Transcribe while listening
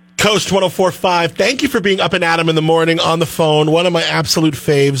Coast 104.5. Thank you for being up and Adam in the morning on the phone. One of my absolute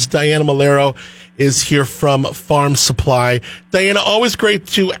faves, Diana Melero, is here from Farm Supply. Diana, always great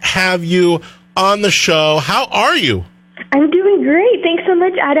to have you on the show. How are you? I'm doing great. Thanks so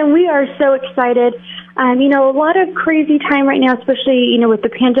much, Adam. We are so excited. A lot of crazy time right now, especially, with the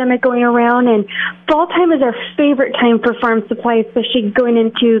pandemic going around. And fall time is our favorite time for Farm Supply, especially going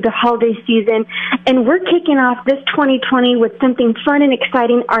into the holiday season. And we're kicking off this 2020 with something fun and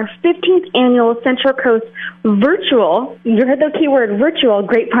exciting, our 15th annual Central Coast virtual, you heard the key word, virtual,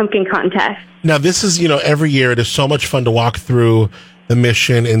 Great Pumpkin Contest. Now, this is, every year it is so much fun to walk through the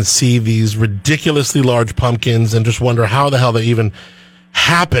mission and see these ridiculously large pumpkins and just wonder how the hell they even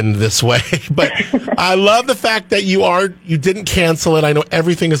happened this way. But I love the fact that you didn't cancel it. I know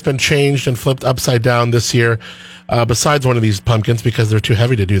everything has been changed and flipped upside down this year, besides one of these pumpkins because they're too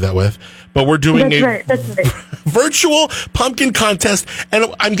heavy to do that with. But we're doing That's right. virtual pumpkin contest,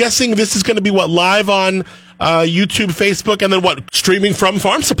 and I'm guessing this is going to be live on YouTube, Facebook, and then streaming from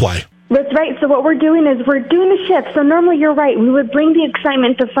Farm Supply. That's right. So what we're doing is we're doing a shift. So normally, you're right, we would bring the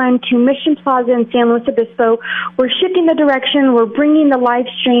excitement, the fun to Mission Plaza in San Luis Obispo. We're shifting the direction. We're bringing the live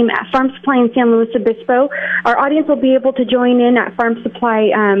stream at Farm Supply in San Luis Obispo. Our audience will be able to join in at Farm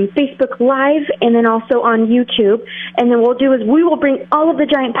Supply Facebook Live and then also on YouTube. And then we will bring all of the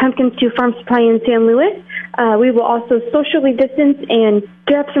giant pumpkins to Farm Supply in San Luis. We will also socially distance and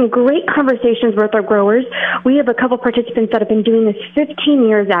get some great conversations with our growers. We have a couple participants that have been doing this 15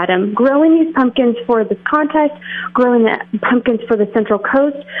 years, Adam, growing these pumpkins for this contest, growing the pumpkins for the Central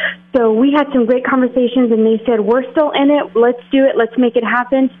Coast. So we had some great conversations, and they said, we're still in it. Let's do it. Let's make it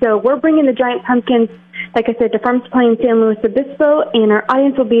happen. So we're bringing the giant pumpkins, like I said, to Farm Supply in San Luis Obispo, and our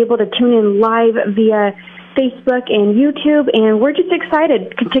audience will be able to tune in live via Facebook and YouTube, and we're just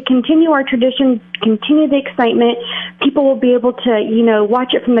excited to continue our tradition, continue the excitement. People will be able to,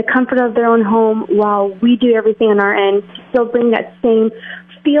 watch it from the comfort of their own home while we do everything on our end to still bring that same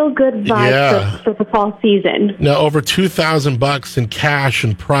feel-good vibe for the fall season. Now, over $2,000 in cash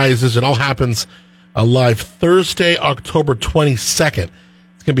and prizes. It all happens live Thursday, October 22nd.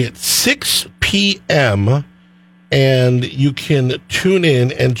 It's going to be at 6 p.m., and you can tune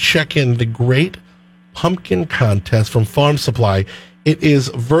in and check in the Great Pumpkin Contest from Farm Supply. It is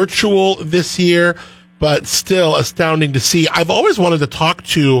virtual this year, but still astounding to see. I've always wanted to talk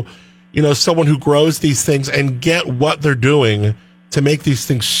to, someone who grows these things and get what they're doing to make these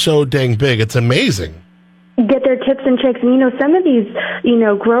things so dang big. It's amazing. Get their tips and tricks. And, some of these,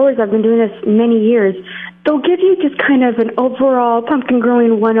 growers have been doing this many years. They'll give you just kind of an overall pumpkin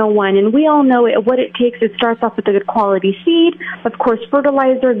growing 101. And we all know what it takes. It starts off with a good quality seed, of course,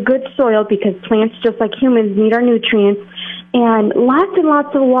 fertilizer, good soil, because plants, just like humans, need our nutrients, and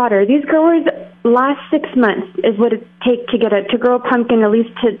lots of water. These growers, last 6 months is what it takes to grow a pumpkin, at least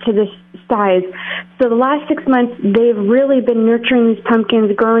to this size. So the last 6 months, they've really been nurturing these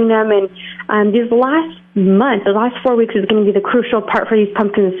pumpkins, growing them, and these last month, the last 4 weeks is going to be the crucial part for these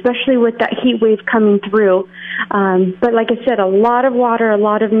pumpkins, especially with that heat wave coming through. But like I said, a lot of water, a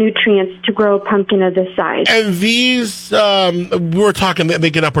lot of nutrients to grow a pumpkin of this size. And these, we're talking, they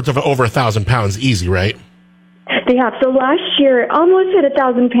get upwards of over 1,000 pounds easy, right? They have. So last year, almost hit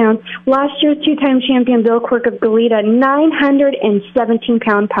 1,000 pounds. Last year's two-time champion Bill Quirk of Goleta,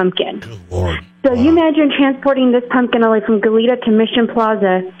 917-pound pumpkin. Good Lord. So you imagine transporting this pumpkin all the way from Goleta to Mission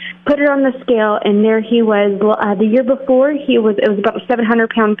Plaza, put it on the scale, and there he was. The year before, it was about a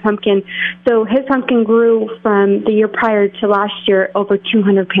 700-pound pumpkin. So his pumpkin grew from the year prior to last year over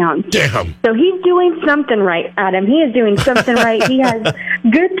 200 pounds. Damn. So he's doing something right, Adam. He is doing something right. He has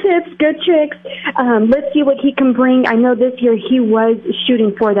good tips, good tricks. Let's see what he can bring. I know this year he was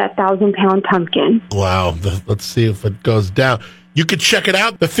shooting for that 1,000-pound pumpkin. Wow. Let's see if it goes down. You can check it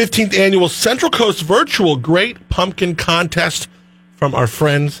out, the 15th annual Central Coast Virtual Great Pumpkin Contest from our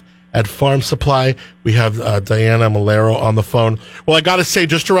friends at Farm Supply. We have Diana Melero on the phone. Well, I got to say,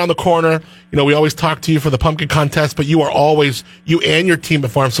 just around the corner, we always talk to you for the pumpkin contest, but you and your team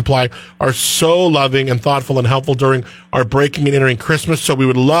at Farm Supply are so loving and thoughtful and helpful during our breaking and entering Christmas, so we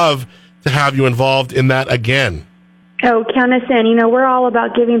would love to have you involved in that again. Oh, count us in. We're all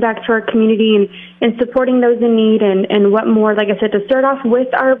about giving back to our community and supporting those in need and what more, like I said, to start off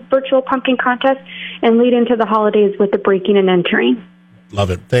with our virtual pumpkin contest and lead into the holidays with the breaking and entering. Love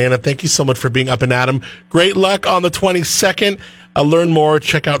it. Diana, thank you so much for being up and Adam. Great luck on the 22nd. Learn more.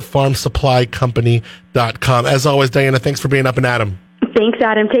 Check out farmsupplycompany.com. As always, Diana, thanks for being up and Adam. Thanks,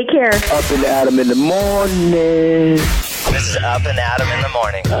 Adam. Take care. Up and Adam in the morning. This is Up and Adam in the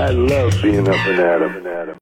morning. I love being up and Adam.